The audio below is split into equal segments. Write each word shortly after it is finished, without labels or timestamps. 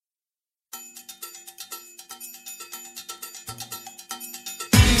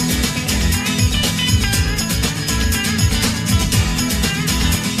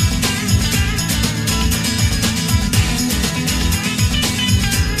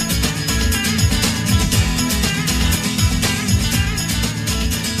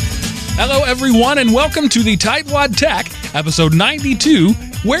Hello, everyone, and welcome to the Tightwad Tech, episode 92,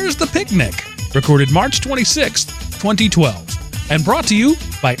 Where's the Picnic? Recorded March 26th, 2012, and brought to you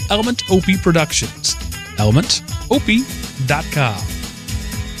by Element OP Productions, elementop.com.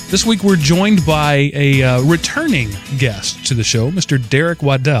 This week, we're joined by a returning guest to the show, Mr. Derek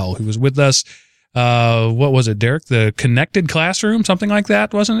Waddell, who was with us. What was it, Derek? The Connected Classroom, something like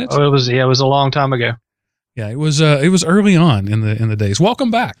that, wasn't it? Oh, it was a long time ago. Yeah, it was early on in the days.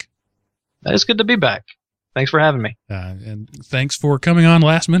 Welcome back. It's good to be back. Thanks for having me. And thanks for coming on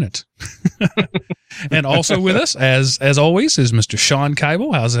last minute. And also with us, as always, is Mr. Sean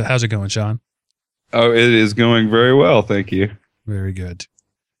Keibel. How's it going, Sean? Oh, it is going very well, thank you. Very good.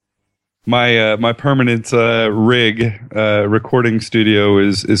 My permanent recording studio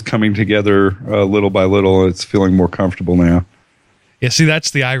is coming together little by little. It's feeling more comfortable now. Yeah, see, that's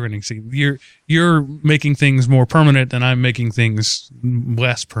the irony. See, you're making things more permanent, and I'm making things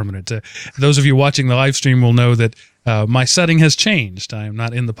less permanent. Those of you watching the live stream will know that my setting has changed. I am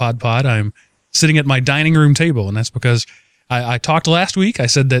not in the pod. I'm sitting at my dining room table, and that's because I talked last week. I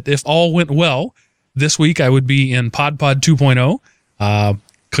said that if all went well, this week I would be in Pod 2.0.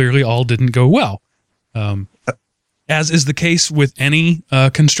 Clearly, all didn't go well. As is the case with any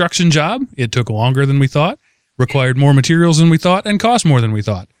construction job, it took longer than we thought, required more materials than we thought, and cost more than we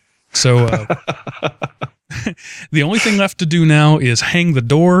thought. So the only thing left to do now is hang the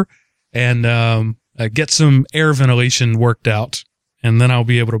door and get some air ventilation worked out, and then I'll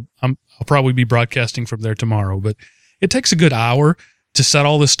be able to. I'll probably be broadcasting from there tomorrow. But it takes a good hour to set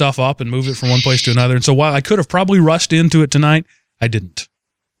all this stuff up and move it from one place to another. And so while I could have probably rushed into it tonight, I didn't.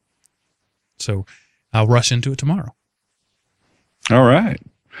 So I'll rush into it tomorrow. All right.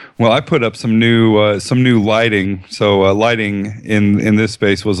 Well, I put up some new lighting. So lighting in this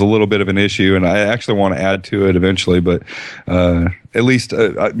space was a little bit of an issue, and I actually want to add to it eventually. But at least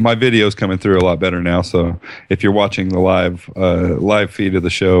my video's coming through a lot better now. So if you're watching the live feed of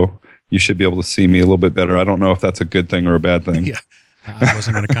the show, you should be able to see me a little bit better. I don't know if that's a good thing or a bad thing. Yeah, I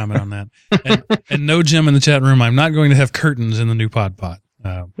wasn't going to comment on that. And no, Jim, in the chat room, I'm not going to have curtains in the new pod.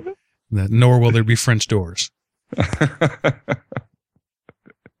 Nor will there be French doors.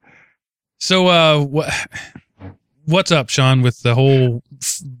 So, what's up, Sean, with the whole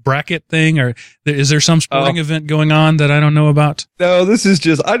bracket thing? Or is there some sporting event going on that I don't know about? No, I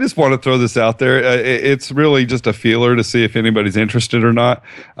just want to throw this out there. It's really just a feeler to see if anybody's interested or not.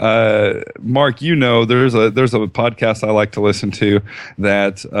 Mark, there's a podcast I like to listen to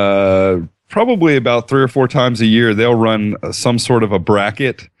that probably about 3 or 4 times a year, they'll run some sort of a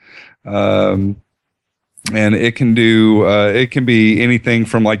bracket. And it can be anything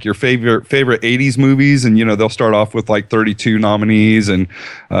from like your favorite 80s movies, and they'll start off with like 32 nominees, and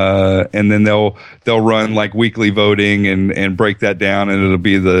then they'll run like weekly voting and break that down, and it'll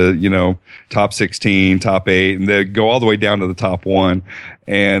be the top 16, top 8, and they go all the way down to the top 1.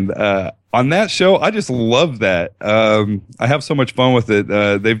 And on that show, I just love that. I have so much fun with it.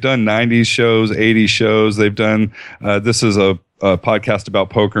 They've done 90s shows, 80s shows. They've done this is a podcast about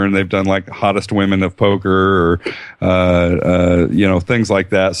poker, and they've done like hottest women of poker, or things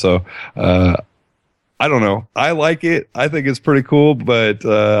like that. So I don't know. I like it. I think it's pretty cool, but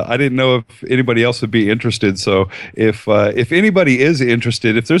I didn't know if anybody else would be interested. So if anybody is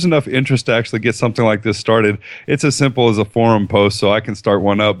interested, if there's enough interest to actually get something like this started, it's as simple as a forum post, so I can start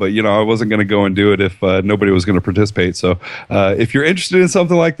one up. But I wasn't going to go and do it if nobody was going to participate. So if you're interested in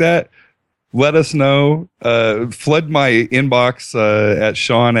something like that, let us know. Flood my inbox at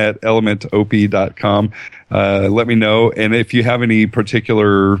sean@elementop.com. Let me know. And if you have any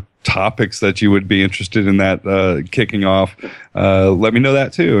particular topics that you would be interested in that kicking off, let me know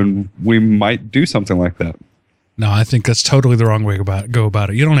that too. And we might do something like that. No, I think that's totally the wrong way to go about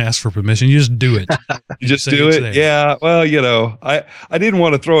it. You don't ask for permission. You just do it. You just do it. There. Yeah. Well, I didn't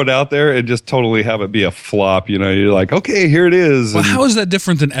want to throw it out there and just totally have it be a flop. You're like, okay, here it is. Well, how is that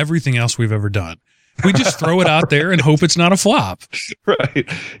different than everything else we've ever done? We just throw it out there and hope it's not a flop. Right.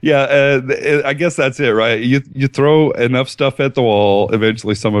 Yeah. I guess that's it, right? You throw enough stuff at the wall,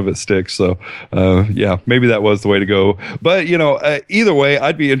 eventually some of it sticks. So, yeah, maybe that was the way to go. But, either way,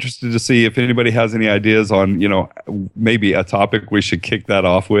 I'd be interested to see if anybody has any ideas on, maybe a topic we should kick that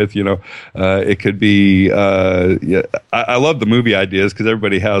off with. It could be, I love the movie ideas because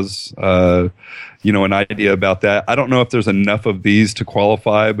everybody has, an idea about that. I don't know if there's enough of these to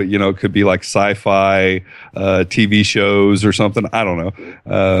qualify, but, it could be like sci-fi TV shows or something. I don't know.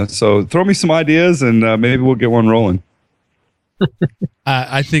 So throw me some ideas and maybe we'll get one rolling.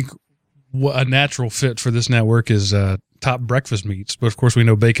 I think a natural fit for this network is top breakfast meats, but of course we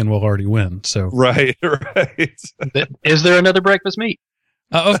know bacon will already win. So right. Is there another breakfast meat?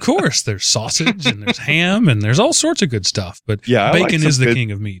 Of course, there's sausage and there's ham and there's all sorts of good stuff. But bacon is the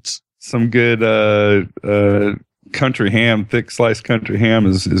king of meats. Some good country ham, thick sliced country ham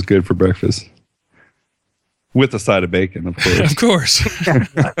is good for breakfast. With a side of bacon, of course. Of course.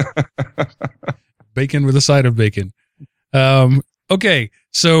 Bacon with a side of bacon. Okay,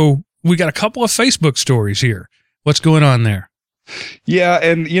 so we got a couple of Facebook stories here. What's going on there? Yeah,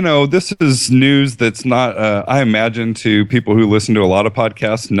 and this is news that's not, I imagine, to people who listen to a lot of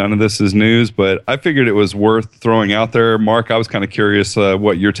podcasts, none of this is news, but I figured it was worth throwing out there. Mark, I was kind of curious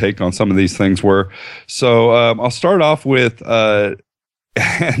what your take on some of these things were. So I'll start off with, and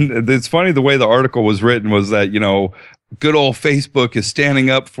it's funny the way the article was written was that, good old Facebook is standing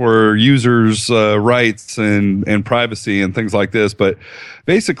up for users' rights and privacy and things like this. But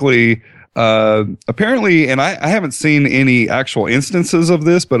basically, apparently, and I haven't seen any actual instances of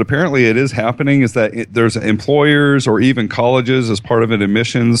this, but apparently it is happening, is that there's employers or even colleges as part of an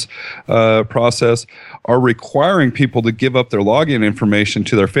admissions process are requiring people to give up their login information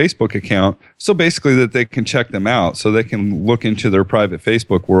to their Facebook account. So basically that they can check them out, so they can look into their private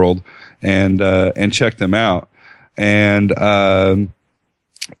Facebook world and check them out. And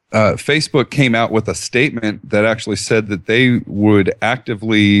Facebook came out with a statement that actually said that they would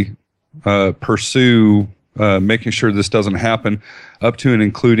actively pursue making sure this doesn't happen, up to and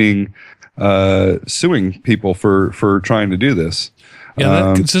including suing people for trying to do this.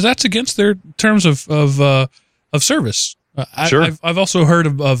 Yeah, so that's against their terms of service. Sure. I've also heard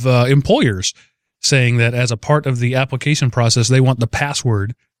of employers saying that as a part of the application process, they want the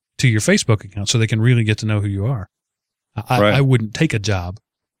password to your Facebook account so they can really get to know who you are. I wouldn't take a job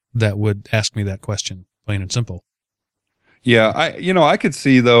that would ask me that question, plain and simple. Yeah, I could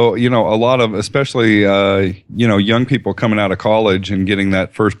see though, a lot of, especially, young people coming out of college and getting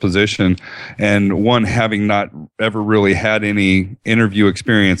that first position, and one having not ever really had any interview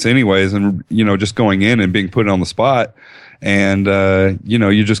experience anyways, and, just going in and being put on the spot, and,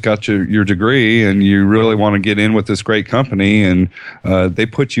 you just got your degree and you really want to get in with this great company, and they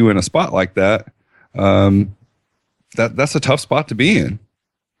put you in a spot like that. That's a tough spot to be in.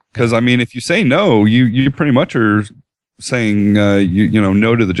 Because, if you say no, you pretty much are saying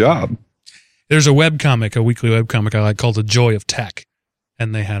no to the job. There's a webcomic, a weekly webcomic I like called The Joy of Tech,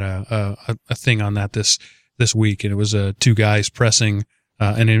 and they had a thing on that this week, and it was two guys pressing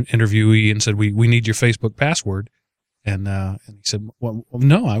an interviewee and said, we need your Facebook password, and he said, well,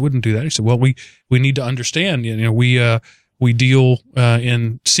 no, I wouldn't do that. He said, well, we need to understand, we deal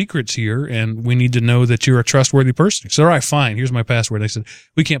in secrets here, and we need to know that you're a trustworthy person. So, all right, fine, here's my password. They said,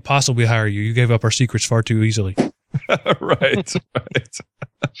 we can't possibly hire you. You gave up our secrets far too easily. Right. So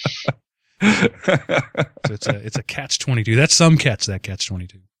it's a catch-22. That's some catch, that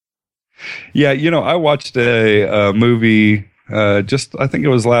catch-22. Yeah, I watched a movie I think it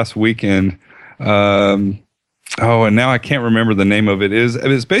was last weekend. And now I can't remember the name of it. It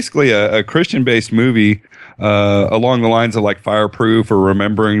was basically a Christian-based movie along the lines of like Fireproof or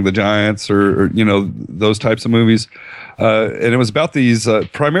Remembering the Giants or those types of movies. And it was about these,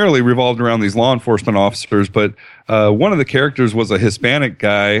 primarily revolved around these law enforcement officers, but one of the characters was a Hispanic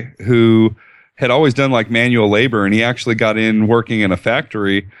guy who had always done like manual labor, and he actually got in working in a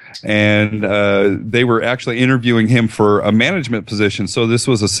factory, and they were actually interviewing him for a management position. So this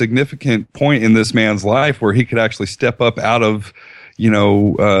was a significant point in this man's life where he could actually step up out of,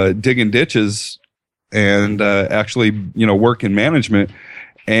 digging ditches and actually, work in management.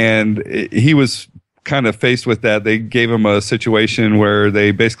 And he was kind of faced with that. They gave him a situation where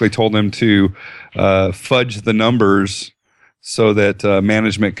they basically told him to fudge the numbers so that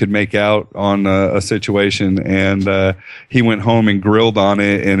management could make out on a situation. And he went home and grilled on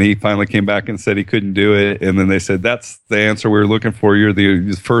it, and he finally came back and said he couldn't do it. And then they said, that's the answer we were looking for. You're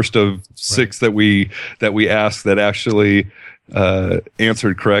the first of six that we asked that actually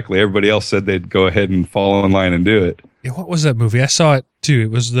answered correctly. Everybody else said they'd go ahead and fall in line and do it. Yeah, what was that movie? I saw it too.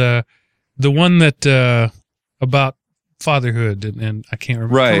 It was the one that about fatherhood, and I can't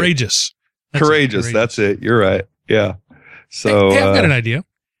remember. Right. Courageous. Courageous. That's it. You're right. Yeah. So hey, I've got an idea.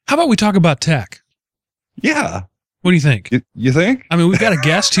 How about we talk about tech? Yeah. What do you think? You think? I mean, we've got a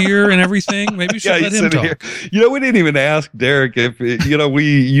guest here and everything. Maybe we should let him talk. Here. We didn't even ask Derek if,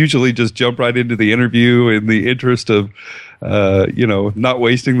 we usually just jump right into the interview in the interest of, not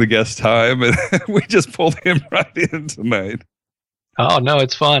wasting the guest's time. And we just pulled him right in tonight. Oh, no,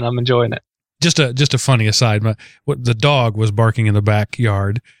 it's fun. I'm enjoying it. Just a funny aside. The dog was barking in the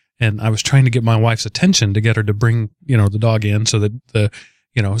backyard, and I was trying to get my wife's attention to get her to bring, the dog in so that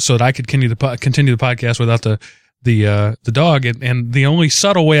so that I could continue the podcast without the dog. And the only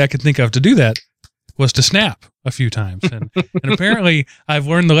subtle way I could think of to do that was to snap a few times. And apparently I've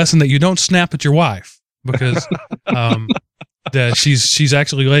learned the lesson that you don't snap at your wife because she's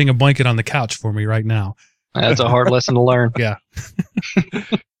actually laying a blanket on the couch for me right now. That's a hard lesson to learn. Yeah.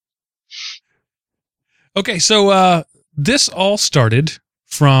 Okay, so this all started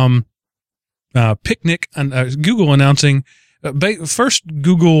from Picnic and Google announcing first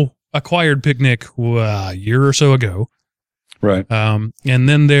Google acquired Picnic a year or so ago. Right. And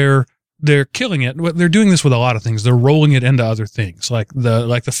then they're killing it. They're doing this with a lot of things. They're rolling it into other things, like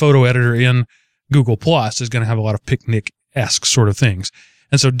the photo editor in Google Plus is going to have a lot of Picnic-esque sort of things.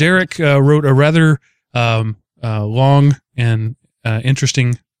 And so Derek wrote a rather long and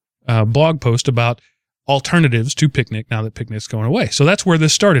interesting blog post about alternatives to Picnic now that Picnic's going away. So that's where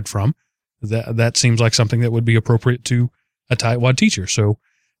this started from. That seems like something that would be appropriate to a tightwad teacher. So,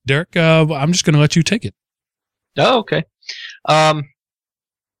 Derek, I'm just going to let you take it. Oh, okay.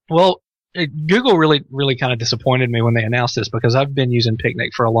 Well, Google really kind of disappointed me when they announced this because I've been using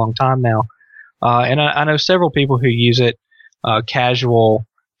Picnic for a long time now. And I know several people who use it, casual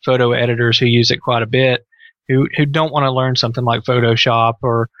photo editors who use it quite a bit, who don't want to learn something like Photoshop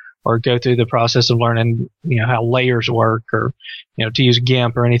or go through the process of learning, how layers work or, to use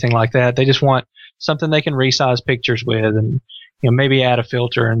GIMP or anything like that. They just want something they can resize pictures with and, maybe add a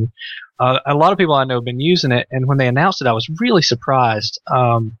filter. And a lot of people I know have been using it. And when they announced it, I was really surprised.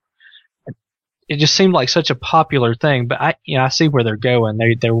 It just seemed like such a popular thing, but I see where they're going.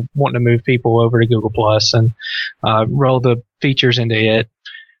 They're wanting to move people over to Google Plus and roll the features into it.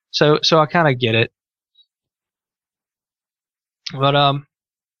 So I kind of get it. But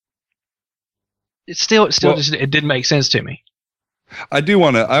it didn't make sense to me. I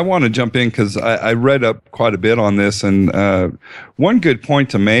want to jump in because I read up quite a bit on this, and one good point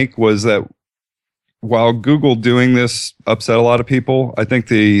to make was that while Google doing this upset a lot of people, I think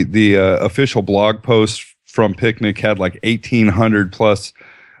the official blog post from Picnic had like 1,800 plus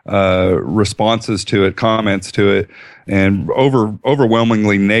responses to it, comments to it, and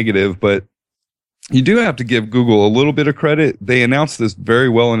overwhelmingly negative. But you do have to give Google a little bit of credit. They announced this very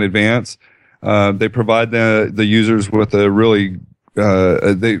well in advance. They provide the users with a really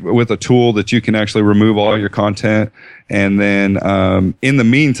with a tool that you can actually remove all your content, and then in the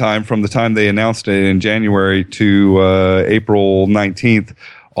meantime, from the time they announced it in January to April 19th,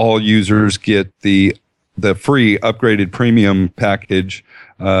 all users get the free upgraded premium package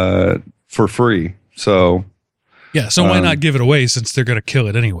for free. So. Yeah, so why not give it away since they're going to kill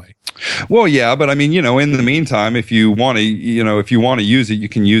it anyway? Well, yeah, but I mean, in the meantime, if you want to use it, you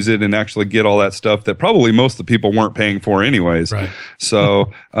can use it and actually get all that stuff that probably most of the people weren't paying for anyways. Right.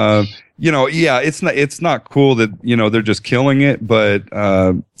 So, yeah, it's not cool that, they're just killing it, but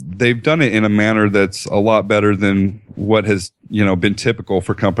they've done it in a manner that's a lot better than what has, been typical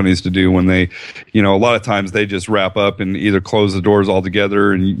for companies to do when they, a lot of times they just wrap up and either close the doors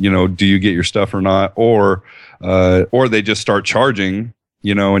altogether and, do you get your stuff or not? Or they just start charging,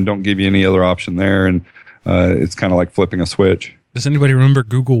 and don't give you any other option there. And it's kind of like flipping a switch. Does anybody remember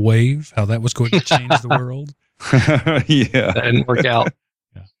Google Wave, how that was going to change the world? Yeah. That didn't work out.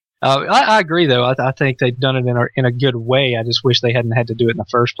 Yeah. I agree, though. I think they've done it in a good way. I just wish they hadn't had to do it in the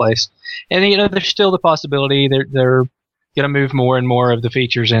first place. And, there's still the possibility they're going to move more and more of the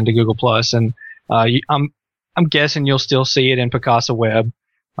features into Google Plus. And I'm guessing you'll still see it in Picasa Web.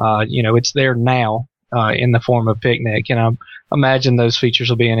 It's there now. In the form of Picnic, and I imagine those features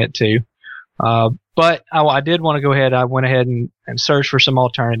will be in it too. But I did want to go ahead. I went ahead and searched for some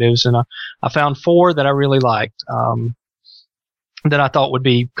alternatives, and I found 4 that I really liked, that I thought would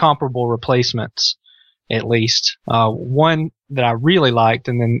be comparable replacements, at least. One that I really liked,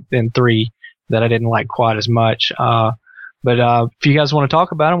 and then 3 that I didn't like quite as much. But if you guys want to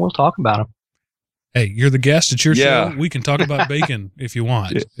talk about them, we'll talk about them. Hey, you're the guest. It's your show. We can talk about bacon if you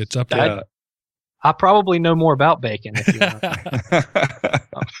want. It's up to you. I probably know more about bacon if you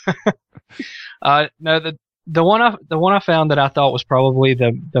want. No, the one I found that I thought was probably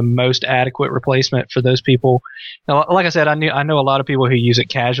the most adequate replacement for those people. Now, like I said, I know a lot of people who use it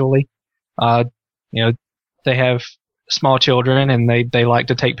casually. They have small children and they like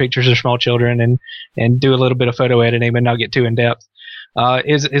to take pictures of small children and do a little bit of photo editing, but not get too in depth.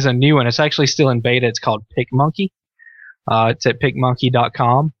 Is a new one. It's actually still in beta. It's called PicMonkey. It's at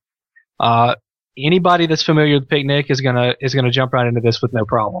PicMonkey.com. Anybody that's familiar with Picnic is gonna jump right into this with no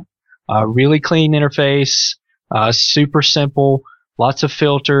problem. Really clean interface, super simple, lots of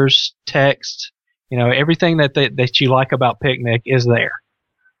filters, text, everything that you like about Picnic is there.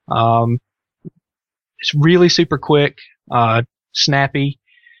 It's really super quick, snappy,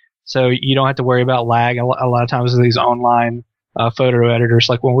 so you don't have to worry about lag. A lot of times with these online photo editors,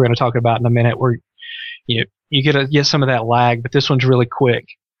 like one we're going to talk about in a minute, where you get some of that lag, but this one's really quick.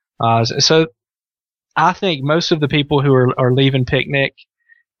 So I think most of the people who are leaving Picnic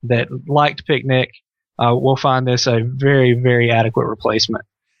that liked Picnic will find this a very, very adequate replacement.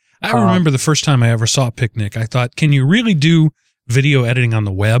 I remember the first time I ever saw Picnic, I thought, can you really do video editing on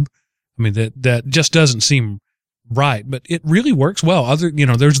the web? I mean, that just doesn't seem right, but it really works well.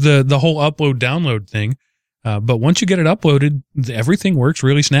 There's the whole upload download thing. But once you get it uploaded, everything works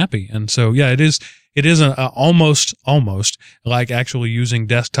really snappy. And so, yeah, it is almost like actually using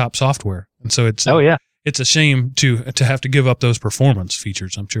desktop software. And so it's a shame to have to give up those performance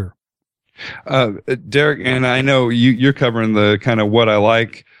features, I'm sure. Derek, and I know you're covering the kind of what I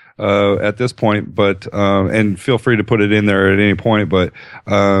like at this point, but and feel free to put it in there at any point. But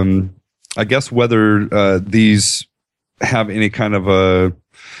I guess whether these have any kind of a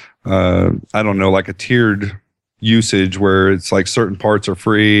I don't know, like a tiered usage where it's like certain parts are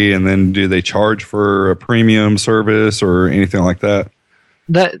free, and then do they charge for a premium service or anything like that?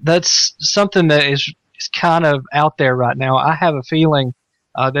 That's something that is kind of out there right now. I have a feeling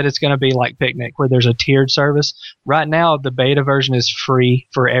that it's going to be like Picnic, where there's a tiered service. Right now, the beta version is free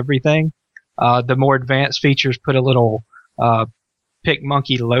for everything. The more advanced features put a little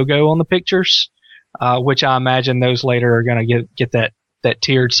PicMonkey logo on the pictures, which I imagine those later are going to get that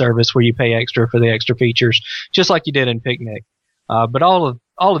tiered service where you pay extra for the extra features, just like you did in Picnic. But all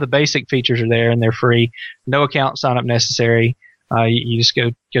of the basic features are there, and they're free. No account sign up necessary. You just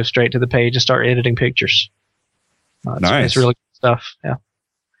go straight to the page and start editing pictures. Nice. It's really good stuff. Yeah.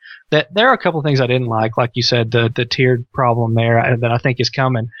 There are a couple of things I didn't like you said, the tiered problem there that I think is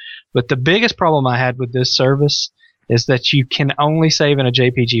coming. But the biggest problem I had with this service is that you can only save in a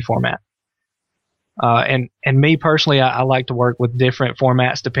JPG format. And me personally, I like to work with different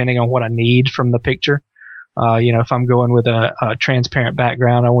formats depending on what I need from the picture. If I'm going with a transparent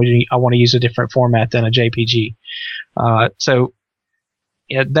background, I want to use a different format than a JPG. So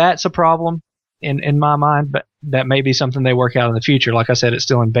that's a problem in my mind, but that may be something they work out in the future. Like I said, it's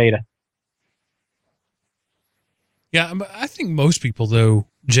still in beta. Yeah, I think most people, though,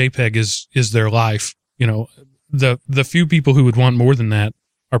 JPEG is their life. The few people who would want more than that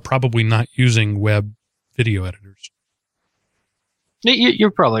are probably not using web video editors. You're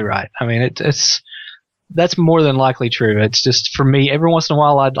probably right. I mean, that's more than likely true. It's just, for me, every once in a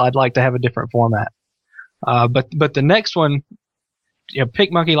while, I'd like to have a different format. But the next one,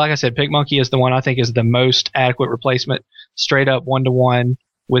 PicMonkey, like I said, PicMonkey is the one I think is the most adequate replacement, straight up 1-to-1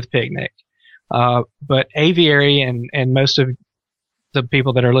 with Picnic. But Aviary and most of the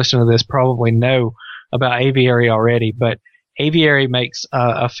people that are listening to this probably know about Aviary already, but Aviary makes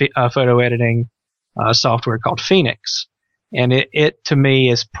a photo editing software called Phoenix, and it to me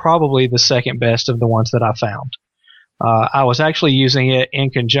is probably the second best of the ones that I found. I was actually using it in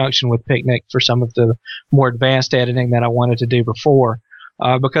conjunction with Picnic for some of the more advanced editing that I wanted to do before,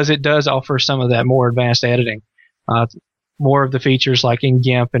 because it does offer some of that more advanced editing. More of the features like in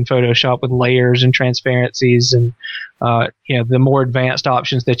GIMP and Photoshop with layers and transparencies and the more advanced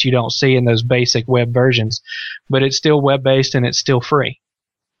options that you don't see in those basic web versions. But it's still web-based and it's still free.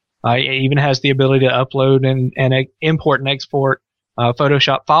 It even has the ability to upload and import and export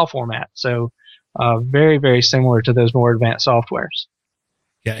Photoshop file format. So very, very similar to those more advanced softwares.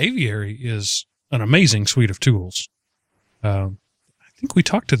 Yeah, Aviary is an amazing suite of tools. I think we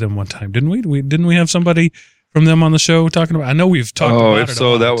talked to them one time, didn't we? Didn't we have somebody from them on the show talking about? I know we've talked about it. Oh, if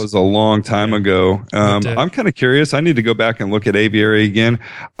so, that was a long time ago. I'm kind of curious. I need to go back and look at Aviary again.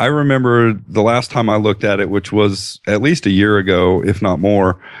 I remember the last time I looked at it, which was at least a year ago, if not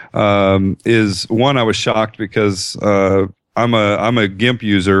more. Is one, I was shocked because I'm a GIMP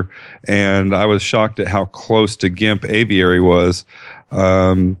user, and I was shocked at how close to GIMP Aviary was.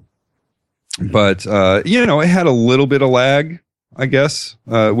 But it had a little bit of lag, I guess,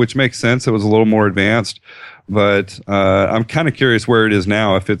 which makes sense. It was a little more advanced. But I'm kind of curious where it is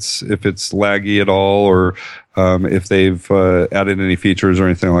now, if it's laggy at all, or if they've added any features or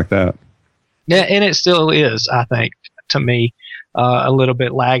anything like that. Yeah, and it still is, I think, to me, a little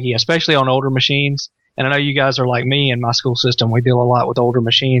bit laggy, especially on older machines. And I know you guys are like me in my school system. We deal a lot with older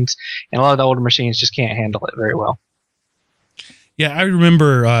machines, and a lot of the older machines just can't handle it very well. Yeah, I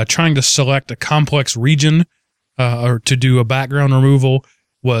remember trying to select a complex region or to do a background removal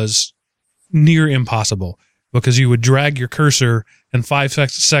was near impossible, because you would drag your cursor and 5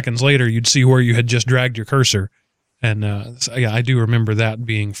 seconds later you'd see where you had just dragged your cursor. And I do remember that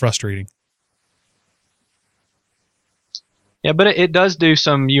being frustrating. Yeah, but it does do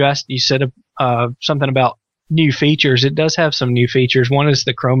some, you said something about new features. It does have some new features. One is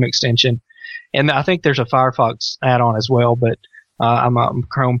the Chrome extension, and I think there's a Firefox add-on as well, but I'm a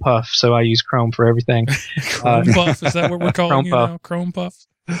Chrome Puff, so I use Chrome for everything. Chrome Puff, is that what we're calling you now? Chrome Puff?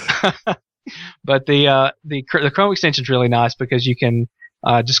 But the Chrome extension is really nice because you can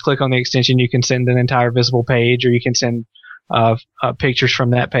just click on the extension. You can send an entire visible page, or you can send pictures from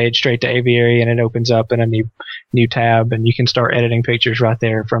that page straight to Aviary, and it opens up in a new tab, and you can start editing pictures right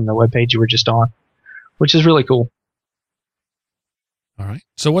there from the web page you were just on, which is really cool. All right.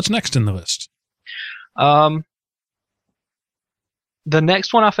 So what's next in the list? The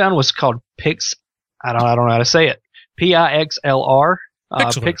next one I found was called Pix. I don't know how to say it. Pixlr.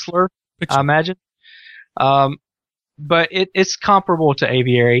 Pixlr. I imagine. But it's comparable to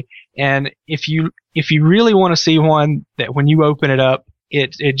Aviary, and if you really want to see one that when you open it up,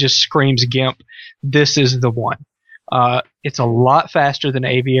 it just screams GIMP, this is the one. It's a lot faster than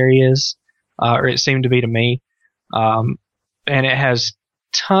Aviary is, or it seemed to be to me, and it has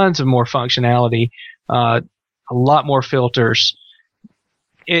tons of more functionality, a lot more filters.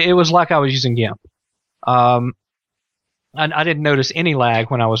 It was like I was using GIMP. I didn't notice any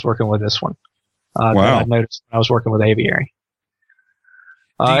lag when I was working with this one. Wow. That I noticed when I was working with Aviary.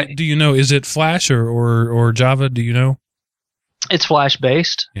 Do you know, is it Flash or Java? Do you know? It's Flash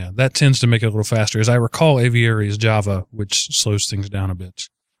based. Yeah, that tends to make it a little faster. As I recall, Aviary is Java, which slows things down a bit.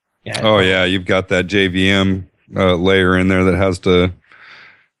 Yeah. Oh yeah, you've got that JVM layer in there that has to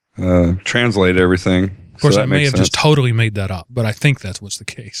translate everything. Of course, I may have just totally made that up, but I think that's what's the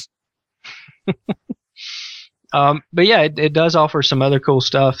case. But yeah, it does offer some other cool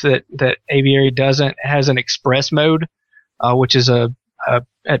stuff that Aviary doesn't. It has an Express mode, which is at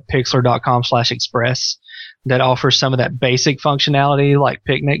pixlr.com/express, that offers some of that basic functionality like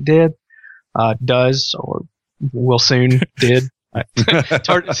Picnic does, or will soon did.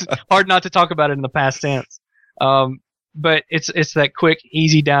 It's hard not to talk about it in the past tense. But it's that quick,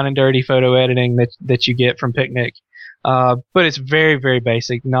 easy down and dirty photo editing that you get from Picnic. But it's very, very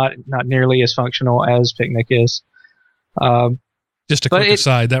basic, not nearly as functional as Picnic is. Just a quick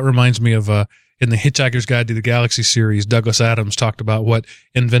aside, that reminds me of in the Hitchhiker's Guide to the Galaxy series, Douglas Adams talked about what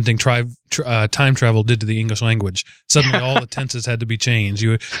inventing time travel did to the English language. Suddenly, all the tenses had to be changed.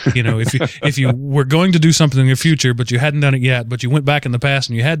 You know, if you were going to do something in the future, but you hadn't done it yet, but you went back in the past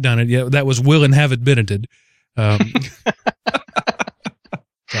and you had done it, yeah, that was will and have it been.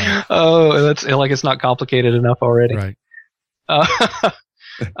 Oh, that's like it's not complicated enough already. Right. But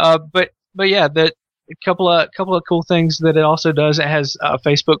yeah, that a couple of cool things that it also does. It has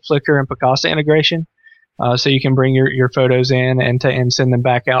Facebook, Flickr, and Picasa integration, so you can bring your photos in and send them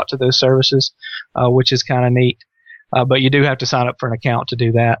back out to those services, which is kind of neat. But you do have to sign up for an account to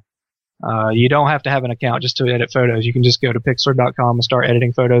do that. You don't have to have an account just to edit photos. You can just go to pixlr.com and start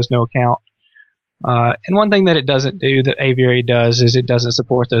editing photos, no account. And one thing that it doesn't do that Aviary does is it doesn't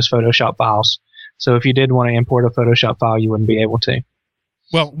support those Photoshop files. So if you did want to import a Photoshop file, you wouldn't be able to.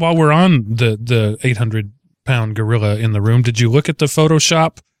 Well, while we're on the 800-pound gorilla in the room, did you look at the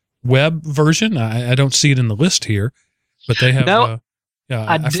Photoshop web version? I don't see it in the list here, but they have. No,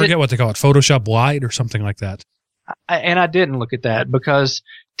 I forget what they call it, Photoshop Lite or something like that. And I didn't look at that because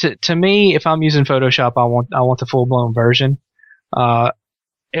to me, if I'm using Photoshop, I want the full-blown version.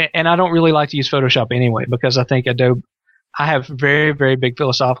 And I don't really like to use Photoshop anyway because I think Adobe. I have very, very big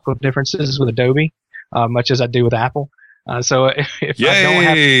philosophical differences with Adobe, much as I do with Apple. So if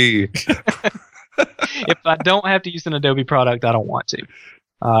I don't have to use an Adobe product, I don't want to.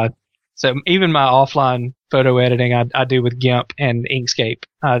 So even my offline photo editing, I do with GIMP and Inkscape.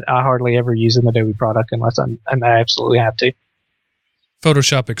 I hardly ever use an Adobe product unless I absolutely have to.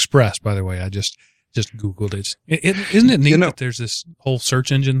 Photoshop Express, by the way, I just Googled it. Isn't it neat that there's this whole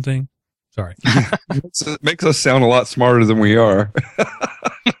search engine thing? Sorry. It makes us sound a lot smarter than we are.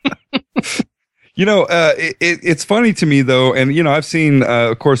 It's funny to me though, and I've seen,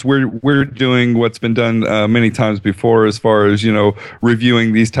 of course, we're doing what's been done many times before, as far as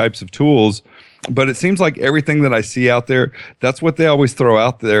reviewing these types of tools. But it seems like everything that I see out there, that's what they always throw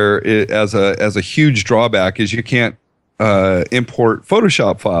out there as a huge drawback is you can't import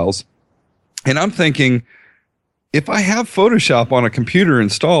Photoshop files. And I'm thinking, if I have Photoshop on a computer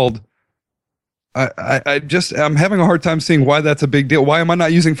installed, I'm having a hard time seeing why that's a big deal. Why am I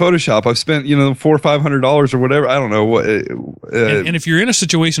not using Photoshop? I've spent $400 or $500 or whatever. I don't know what. And if you're in a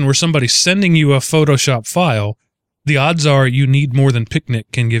situation where somebody's sending you a Photoshop file, the odds are you need more than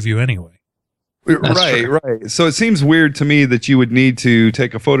Picnic can give you anyway. Right. So it seems weird to me that you would need to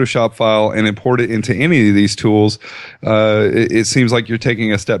take a Photoshop file and import it into any of these tools. It seems like you're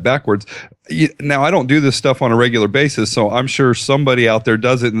taking a step backwards. Now, I don't do this stuff on a regular basis, so I'm sure somebody out there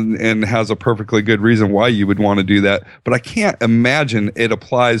does it and has a perfectly good reason why you would want to do that. But I can't imagine it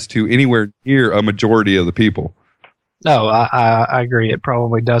applies to anywhere near a majority of the people. No, I agree. It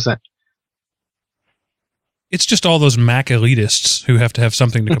probably doesn't. It's just all those Mac elitists who have to have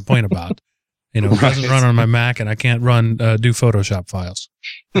something to complain about. You know, it doesn't run on my Mac, and I can't do Photoshop files.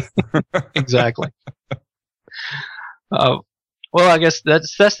 Exactly. Well, I guess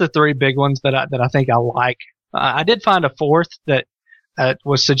that's the three big ones that I think I like. I did find a fourth that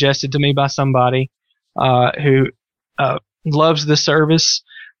was suggested to me by somebody who loves the service,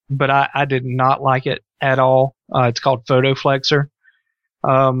 but I did not like it at all. It's called PhotoFlexer.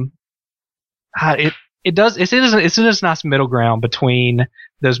 It's a nice middle ground between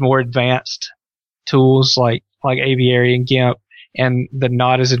those more advanced tools like Aviary and GIMP and the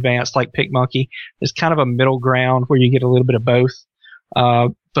not as advanced like PicMonkey. There's kind of a middle ground where you get a little bit of both.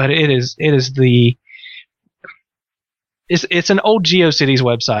 But it's an old GeoCities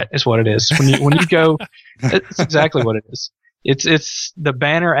website is what it is. When you go, it's exactly what it is. It's the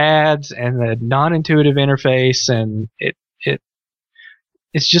banner ads and the non-intuitive interface, and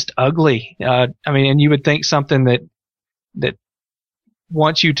it's just ugly. And you would think something that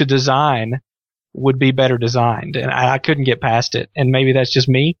wants you to design would be better designed, and I couldn't get past it. And maybe that's just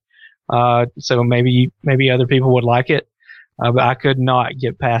me. So maybe other people would like it, but I could not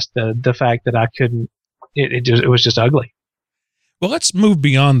get past the fact that I couldn't. It was just ugly. Well, let's move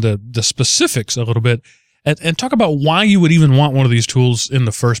beyond the specifics a little bit and talk about why you would even want one of these tools in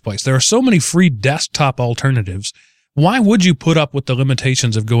the first place. There are so many free desktop alternatives. Why would you put up with the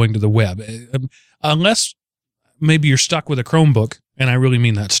limitations of going to the web? Unless maybe you're stuck with a Chromebook, and I really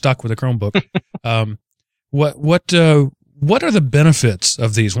mean that, stuck with a Chromebook. What are the benefits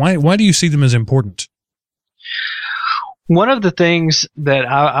of these? Why do you see them as important? One of the things that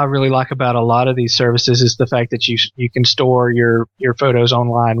I really like about a lot of these services is the fact that you can store your photos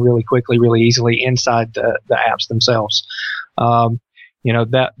online really quickly, really easily inside the apps themselves.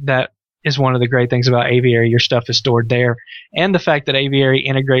 That is one of the great things about Aviary. Your stuff is stored there, and the fact that Aviary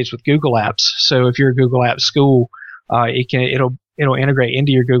integrates with Google Apps. So if you're a Google Apps school, it'll integrate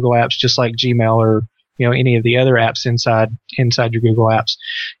into your Google Apps just like Gmail or any of the other apps inside your Google Apps,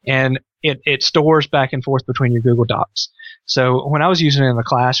 and it stores back and forth between your Google Docs. So when I was using it in the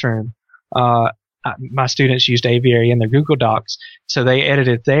classroom, my students used Aviary in their Google Docs, so they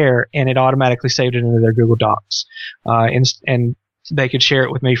edited there, and it automatically saved it into their Google Docs, and they could share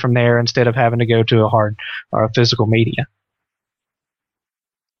it with me from there instead of having to go to a hard or a physical media.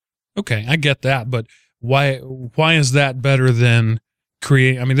 Okay, I get that, but why is that better than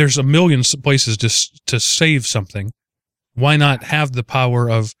create? I mean, there's a million places to save something. Why not have the power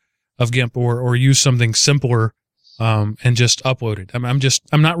of GIMP or use something simpler and just upload it?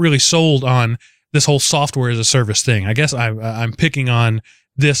 I'm not really sold on this whole software as a service thing. I guess I'm picking on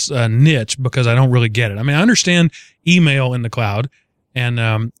this niche because I don't really get it. I mean, I understand email in the cloud, and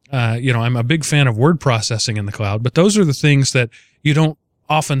I'm a big fan of word processing in the cloud, but those are the things that you don't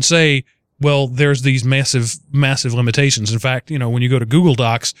often say, well, there's these massive limitations. In fact, when you go to Google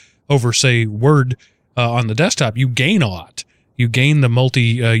Docs over, say, Word on the desktop, you gain a lot. You gain the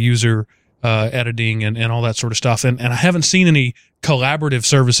multi-user editing and all that sort of stuff. And I haven't seen any collaborative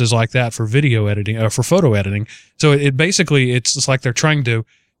services like that for video editing, for photo editing. So it basically, it's just like they're trying to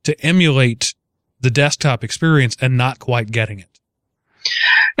emulate the desktop experience and not quite getting it.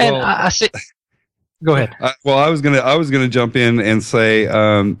 And I see. Go ahead. I was gonna jump in and say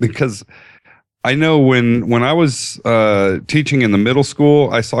because I know when I was teaching in the middle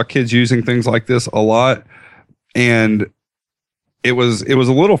school, I saw kids using things like this a lot, and it was a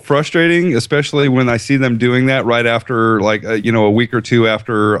little frustrating, especially when I see them doing that right after, like a week or two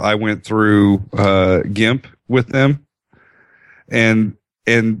after I went through GIMP with them, and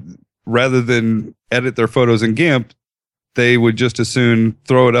rather than edit their photos in GIMP, they would just as soon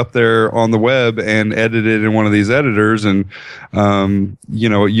throw it up there on the web and edit it in one of these editors. And,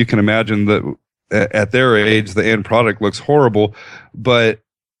 you can imagine that at their age, the end product looks horrible. But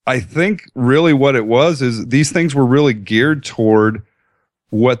I think really what it was is these things were really geared toward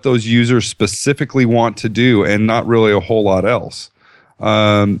what those users specifically want to do and not really a whole lot else.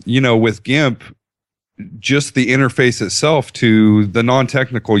 With GIMP, just the interface itself to the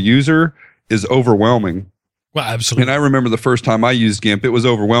non-technical user is overwhelming. Well, absolutely. And I remember the first time I used GIMP, it was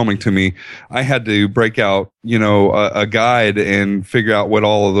overwhelming to me. I had to break out, a guide and figure out what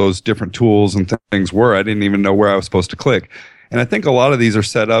all of those different tools and things were. I didn't even know where I was supposed to click. And I think a lot of these are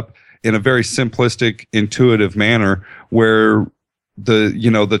set up in a very simplistic, intuitive manner where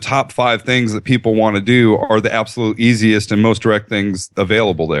the top 5 things that people want to do are the absolute easiest and most direct things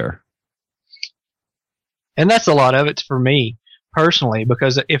available there. And that's a lot of it for me personally,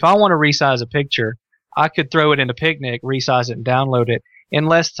 because if I want to resize a picture, I could throw it into Picnic, resize it, and download it in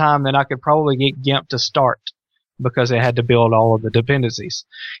less time than I could probably get GIMP to start. because it had to build all of the dependencies,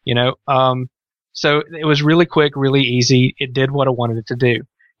 you know. So it was really quick, really easy. It did what I wanted it to do.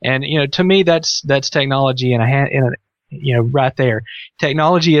 And, you know, to me, that's technology right there.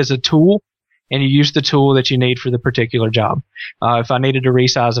 Technology is a tool, and you use the tool that you need for the particular job. If I needed to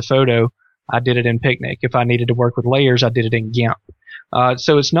resize a photo, I did it in Picnic. If I needed to work with layers, I did it in GIMP.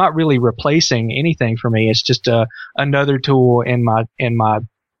 So it's not really replacing anything for me. It's just another tool in my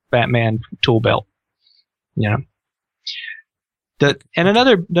Batman tool belt. You know. And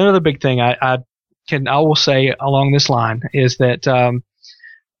another big thing I will say along this line is that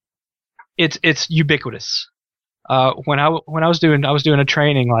it's ubiquitous. When I was doing a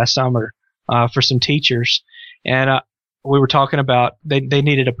training last summer for some teachers, and we were talking about they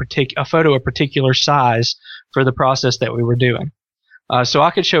needed a photo a particular size for the process that we were doing. So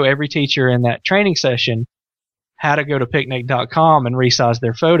I could show every teacher in that training session how to go to picnic.com and resize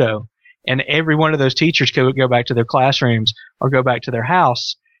their photo, and every one of those teachers could go back to their classrooms or go back to their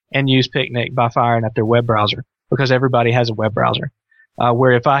house and use Picnic by firing up their web browser, because everybody has a web browser.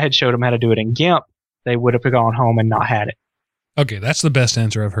 Where if I had showed them how to do it in GIMP, they would have gone home and not had it. Okay, that's the best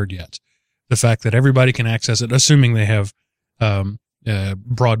answer I've heard yet. The fact that everybody can access it, assuming they have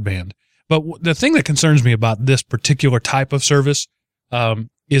broadband. But the thing that concerns me about this particular type of service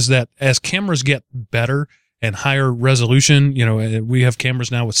is that as cameras get better and higher resolution, you know, we have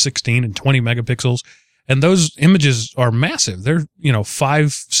cameras now with 16 and 20 megapixels, and those images are massive. They're, you know,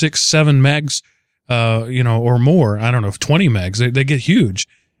 5, 6, 7 megs, you know, or more. I don't know, 20 megs. They get huge.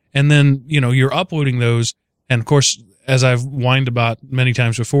 And then, you know, you're uploading those. And of course, as I've whined about many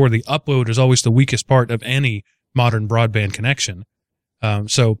times before, the upload is always the weakest part of any modern broadband connection.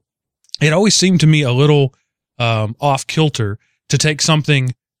 So it always seemed to me a little off kilter to take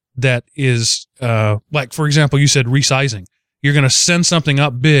something that is, like, for example, you said resizing. You're going to send something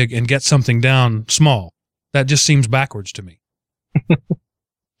up big and get something down small. That just seems backwards to me.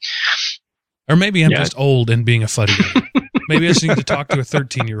 Or maybe I'm just old and being a fuddy. Maybe I just need to talk to a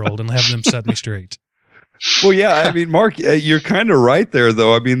 13-year-old and have them set me straight. Well, yeah, I mean, Mark, you're kind of right there,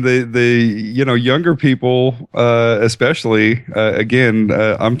 though. I mean, the you know, younger people, especially, again,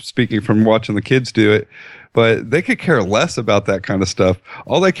 I'm speaking from watching the kids do it, but they could care less about that kind of stuff.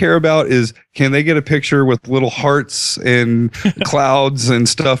 All they care about is, can they get a picture with little hearts and clouds and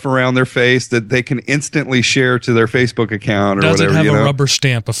stuff around their face that they can instantly share to their Facebook account or whatever. Does it have a rubber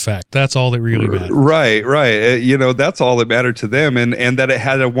stamp effect? That's all that really matters. Right. You know, that's all that mattered to them, and that it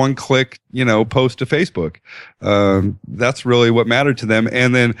had a one-click, you know, post to Facebook. That's really what mattered to them.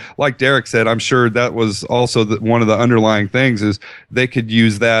 And then, like Derek said, I'm sure that was also one of the underlying things is they could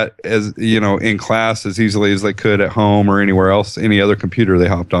use that as, you know, in class as easily as they could at home or anywhere else, any other computer they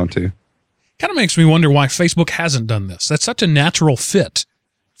hopped onto. Kind of makes me wonder why Facebook hasn't done this. That's such a natural fit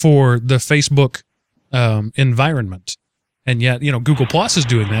for the Facebook environment. And yet, you know, Google Plus is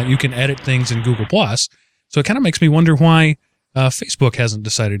doing that. You can edit things in Google Plus. So it kind of makes me wonder why Facebook hasn't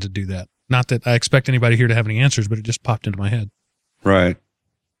decided to do that. Not that I expect anybody here to have any answers, but it just popped into my head. Right.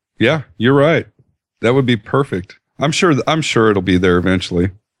 Yeah, you're right. That would be perfect. I'm sure it'll be there eventually.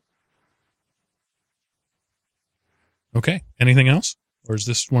 Okay. Anything else? Or is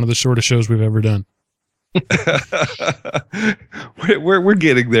this one of the shortest shows we've ever done? we're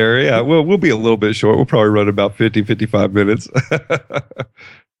getting there. Yeah, we'll be a little bit short. We'll probably run about 55 minutes.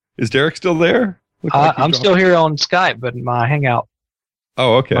 Is Derek still there? I'm still here on Skype, but my Hangout.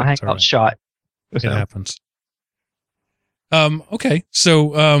 Oh, okay. My Hangout shot. It happens. Okay.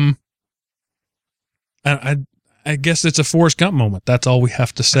 So, I guess it's a Forrest Gump moment. That's all we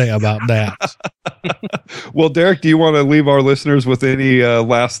have to say about that. Well, Derek, do you want to leave our listeners with any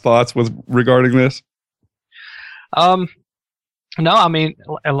last thoughts regarding this? No, I mean,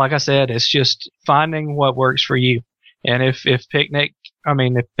 like I said, it's just finding what works for you. And if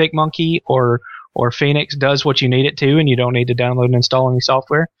PicMonkey or Phoenix does what you need it to, and you don't need to download and install any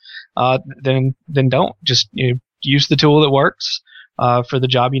software, then don't. Just use the tool that works for the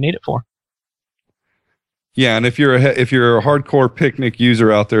job you need it for. Yeah, and if you're a hardcore Picnic user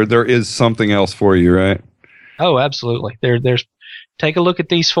out there, there is something else for you, right? Oh, absolutely. There's take a look at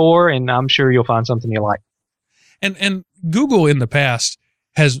these 4, and I'm sure you'll find something you like. And Google in the past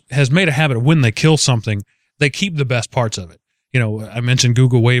has made a habit of when they kill something, they keep the best parts of it. You know, I mentioned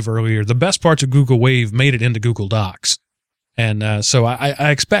Google Wave earlier. The best parts of Google Wave made it into Google Docs. And so I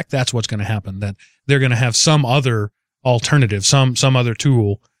expect that's what's going to happen, that they're going to have some other alternative, some other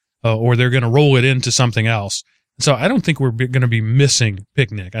tool, or they're going to roll it into something else. So I don't think we're going to be missing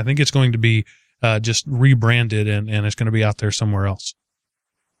Picnic. I think it's going to be just rebranded and it's going to be out there somewhere else.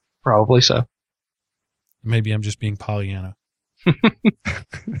 Probably so. Maybe I'm just being Pollyanna.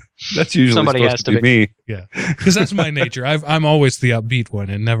 That's usually Somebody supposed has to to be me. Yeah, because that's my nature. I'm always the upbeat one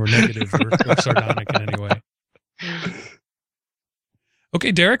and never negative or sardonic in any way.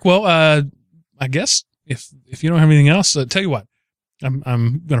 Okay, Derek. Well, I guess if you don't have anything else, tell you what, I'm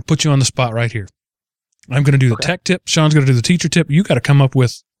going to put you on the spot right here. I'm going to do the tech tip. Sean's going to do the teacher tip. You got to come up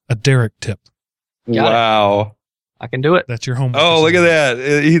with a Derek tip. Wow. I can do it. That's your homework. Oh, look at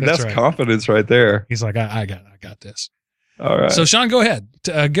that. That's right. confidence right there. He's like, I got this. All right. So, Sean, go ahead.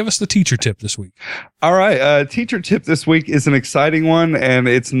 Give us the teacher tip this week. All right. Teacher tip this week is an exciting one, and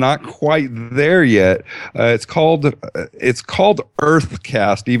it's not quite there yet. It's called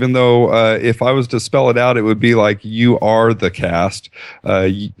Earthcast, even though if I was to spell it out, it would be like you are the cast.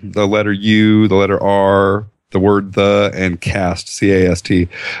 The letter U, the letter R, the word the, and cast, C-A-S-T.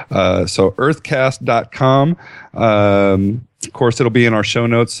 So earthcast.com. Of course, it'll be in our show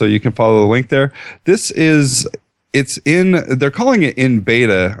notes, so you can follow the link there. They're calling it in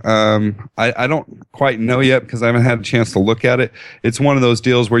beta. I don't quite know yet because I haven't had a chance to look at it. It's one of those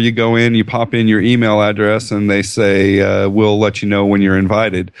deals where you go in, you pop in your email address, and they say, we'll let you know when you're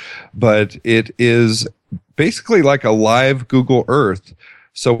invited. But it is basically like a live Google Earth.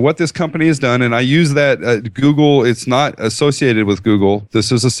 So what this company has done, and I use that Google, it's not associated with Google. This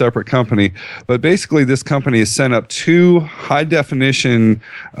is a separate company. But basically this company has sent up 2 high definition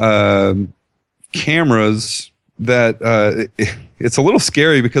cameras that it's a little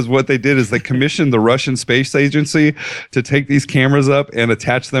scary because what they did is they commissioned the Russian Space Agency to take these cameras up and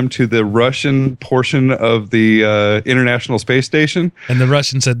attach them to the Russian portion of the International Space Station. And the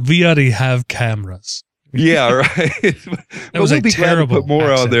Russian said, we already have cameras. Yeah, right. That was a terrible put more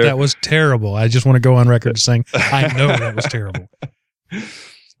accent. out there. That was terrible. I just want to go on record saying I know that was terrible.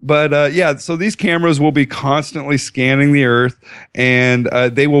 But yeah, so these cameras will be constantly scanning the Earth, and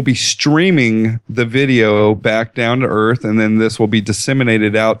they will be streaming the video back down to Earth, and then this will be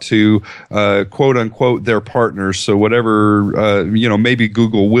disseminated out to quote unquote their partners. So whatever maybe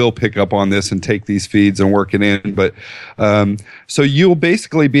Google will pick up on this and take these feeds and work it in. But so you'll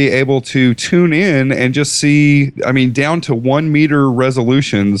basically be able to tune in and just see, down to 1 meter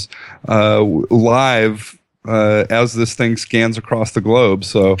resolutions live. As this thing scans across the globe.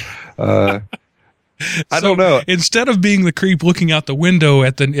 So, I don't know. Instead of being the creep looking out the window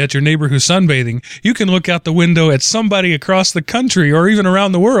at your neighbor who's sunbathing, you can look out the window at somebody across the country or even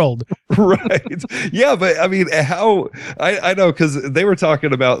around the world. Right. Yeah, but how I know, because they were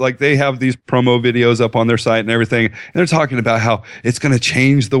talking about, like, they have these promo videos up on their site and everything, and they're talking about how it's going to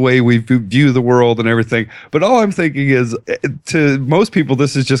change the way we view the world and everything. But all I'm thinking is, to most people,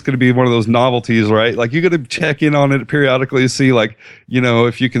 this is just going to be one of those novelties, right? Like, you're going to check in on it periodically to see, like,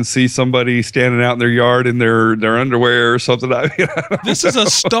 if you can see somebody standing out in their yard in their underwear or something. This is a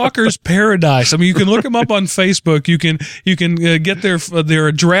stalker's paradise. You can look them up on Facebook. You can get their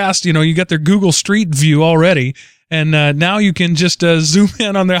address. You get their Google Street View already, and now you can just zoom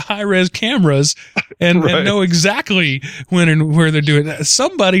in on their high-res cameras and know exactly when and where they're doing it.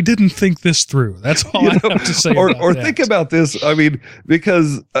 Somebody didn't think this through. That's all I have to say. Or think about this.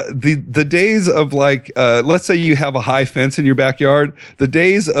 Because the days of, like, let's say you have a high fence in your backyard, the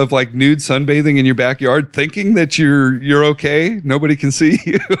days of, like, nude sunbathing in your backyard, thinking that you're okay, nobody can see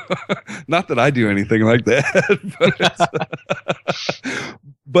you. Not that I do anything like that,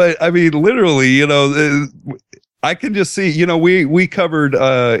 but literally, I can just see, we covered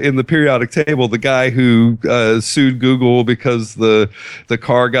in the periodic table the guy who sued Google because the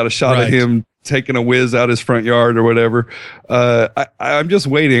car got a shot at him taking a whiz out his front yard or whatever. I'm just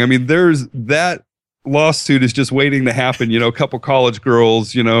waiting. There's that lawsuit is just waiting to happen. A couple college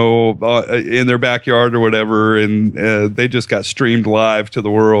girls, in their backyard or whatever, and they just got streamed live to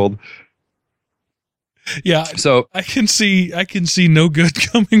the world. Yeah, so I can see no good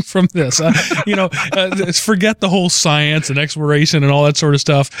coming from this. Forget the whole science and exploration and all that sort of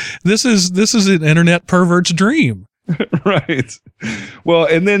stuff. This is an internet pervert's dream. Right. Well,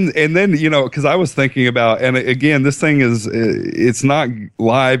 and then because I was thinking about, and again, this thing it's not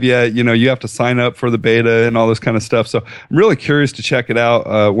live yet. You have to sign up for the beta and all this kind of stuff. So I'm really curious to check it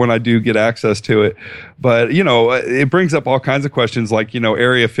out when I do get access to it. But it brings up all kinds of questions, like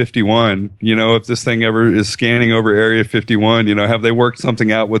Area 51. If this thing ever is scanning over Area 51, have they worked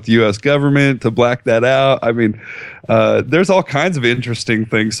something out with the U.S. government to black that out? There's all kinds of interesting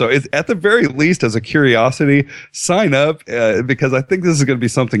things. So it's, at the very least, as a curiosity, sign up because I think this is going to be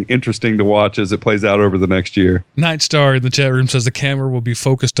something interesting to watch as it plays out over the next year. Night Star in the chat room says the camera will be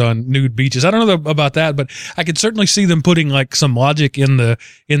focused on nude beaches. I don't know about that, but I could certainly see them putting, like, some logic in the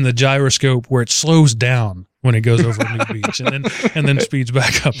gyroscope where it slows down when it goes over a new beach, and then speeds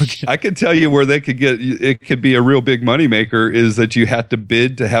back up again. I can tell you where they could get it could be a real big moneymaker is that you have to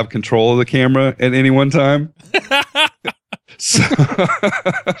bid to have control of the camera at any one time. So,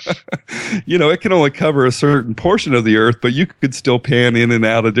 it can only cover a certain portion of the earth, but you could still pan in and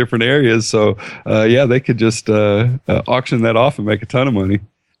out of different areas. So, they could just auction that off and make a ton of money.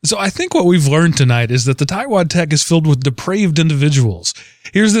 So I think what we've learned tonight is that the Tightwad Tech is filled with depraved individuals.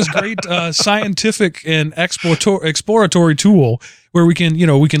 Here's this great scientific and exploratory tool where we can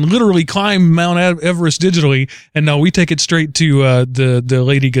literally climb Mount Everest digitally, and now we take it straight to the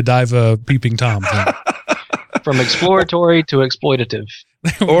Lady Godiva peeping Tom thing. From exploratory to exploitative.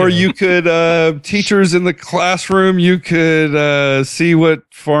 Or you could, teachers in the classroom, you could see what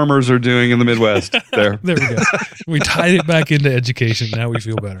farmers are doing in the Midwest. There we go. We tied it back into education. Now we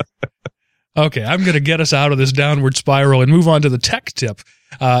feel better. Okay, I'm going to get us out of this downward spiral and move on to the tech tip.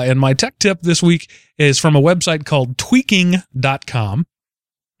 And my tech tip this week is from a website called tweaking.com.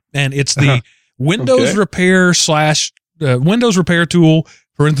 And it's the Windows Repair Windows Repair Tool,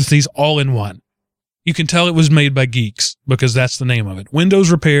 parentheses, all-in-one. You can tell it was made by geeks because that's the name of it.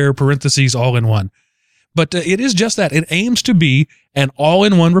 Windows Repair, parentheses, all-in-one. But it is just that. It aims to be an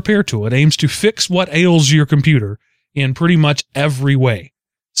all-in-one repair tool. It aims to fix what ails your computer in pretty much every way.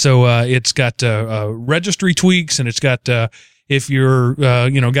 So it's got registry tweaks, and it's got if you're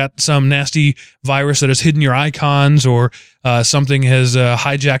got some nasty virus that has hidden your icons, or something has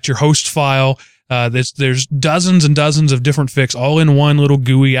hijacked your host file. There's dozens and dozens of different fixes all in one little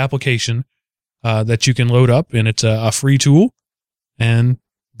GUI application that you can load up, and it's a free tool and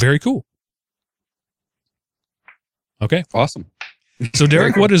very cool. Okay, awesome. So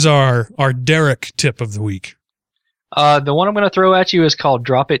Derek, what is our Derek tip of the week? The one I'm going to throw at you is called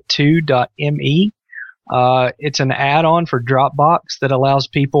dropit2.me. It's an add-on for Dropbox that allows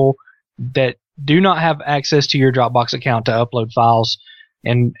people that do not have access to your Dropbox account to upload files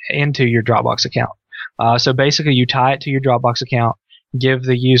into your Dropbox account. So basically, you tie it to your Dropbox account, give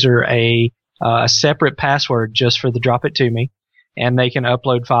the user a separate password just for the Dropit2me, and they can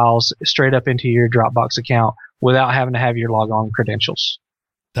upload files straight up into your Dropbox account without having to have your logon credentials.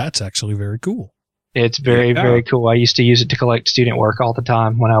 That's actually very cool. It's very, very cool. I used to use it to collect student work all the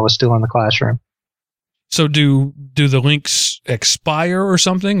time when I was still in the classroom. So do the links expire or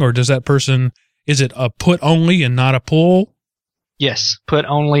something, or does that person, is it a put only and not a pull? Yes, put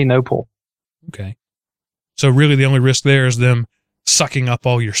only, no pull. Okay. So really the only risk there is them sucking up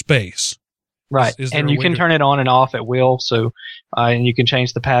all your space. Right. And you can turn it on and off at will. So, and you can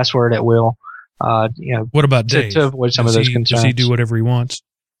change the password at will. What about Dave? To avoid some of those concerns. Does he do whatever he wants?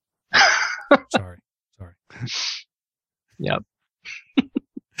 Sorry. Yep.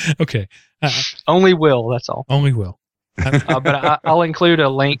 Okay. Only will. That's all. Only will. But I'll include a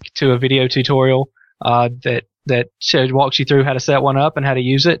link to a video tutorial that walks you through how to set one up and how to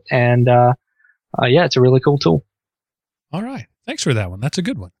use it. And it's a really cool tool. All right. Thanks for that one. That's a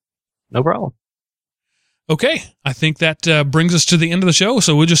good one. No problem. Okay. I think that brings us to the end of the show.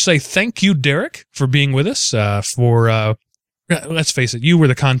 So we'll just say thank you, Derek, for being with us. Let's face it, you were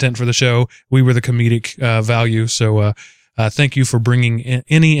the content for the show. We were the comedic value. So thank you for bringing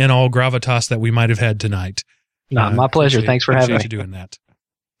any and all gravitas that we might have had tonight. My pleasure. Thanks for having me. Appreciate you doing that.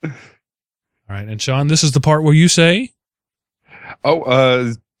 All right. And Sean, this is the part where you say,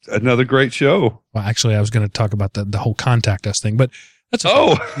 another great show. Well, actually, I was going to talk about the whole contact us thing, but that's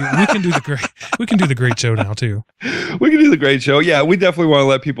okay. We can do the great show now too. We can do the great show. Yeah, we definitely want to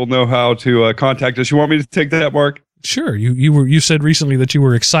let people know how to contact us. You want me to take that, Mark? Sure. You said recently that you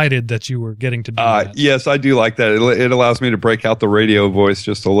were excited that you were getting to do that. Yes, I do like that. It allows me to break out the radio voice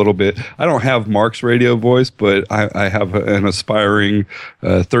just a little bit. I don't have Mark's radio voice, but I have an aspiring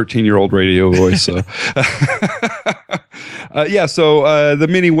 13-year-old radio voice. So. So the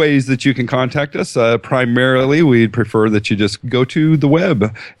many ways that you can contact us, primarily we'd prefer that you just go to the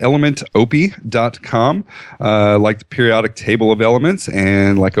web, elementop.com, like the periodic table of elements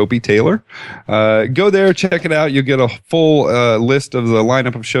and like Opie Taylor. Go there, check it out. You'll get a full list of the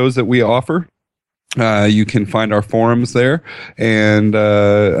lineup of shows that we offer. You can find our forums there and,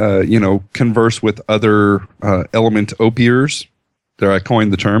 converse with other element opiers. There, I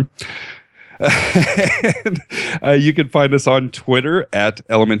coined the term. And, you can find us on Twitter at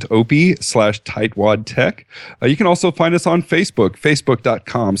elementop/tightwadtech. You can also find us on Facebook,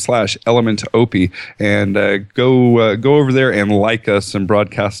 facebook.com/elementop, and go over there and like us and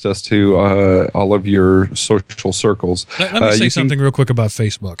broadcast us to all of your social circles. Let me say something real quick about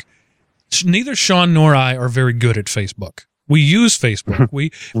Facebook. Neither Sean nor I are very good at Facebook. We use Facebook. We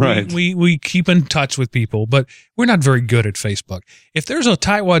keep in touch with people, but we're not very good at Facebook. If there's a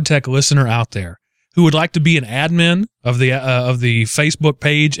Tightwad Tech listener out there who would like to be an admin of the Facebook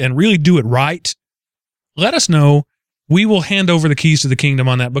page and really do it right, let us know. We will hand over the keys to the kingdom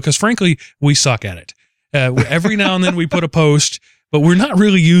on that because, frankly, we suck at it. Every now and then we put a post, but we're not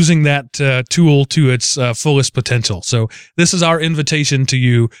really using that tool to its fullest potential. So this is our invitation to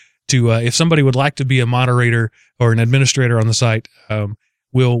you to, if somebody would like to be a moderator or an administrator on the site,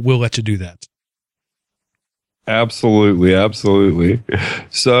 we'll let you do that. Absolutely.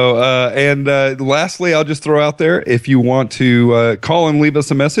 So, and lastly, I'll just throw out there, if you want to call and leave us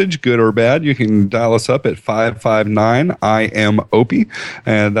a message, good or bad, you can dial us up at 559-I-AM-OPIE,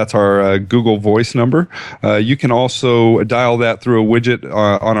 and that's our Google Voice number. You can also dial that through a widget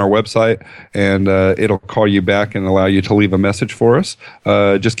on our website, and it'll call you back and allow you to leave a message for us.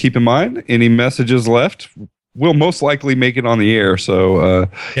 Just keep in mind, any messages left will most likely make it on the air. So,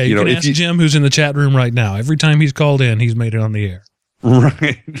 you can ask Jim, who's in the chat room right now. Every time he's called in, he's made it on the air.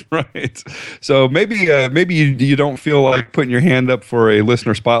 Right. So maybe you don't feel like putting your hand up for a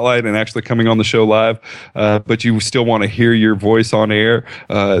listener spotlight and actually coming on the show live, but you still want to hear your voice on air.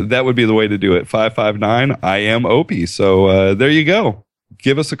 That would be the way to do it. 559-I-AM-OPIE. So there you go.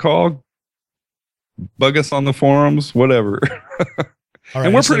 Give us a call. Bug us on the forums. Whatever. Right,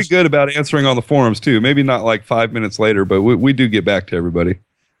 and we're pretty good about answering on the forums too. Maybe not like 5 minutes later, but we do get back to everybody.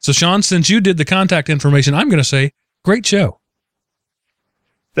 So Sean, since you did the contact information, I'm going to say great show.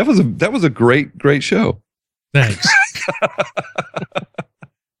 That was a great show. Thanks.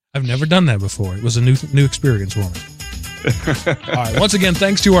 I've never done that before. It was a new experience for me. All right. Once again,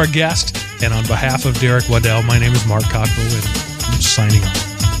 thanks to our guest, and on behalf of Derek Waddell, my name is Mark Cockrell, and I'm signing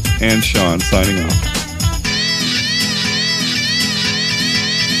off. And Sean signing off.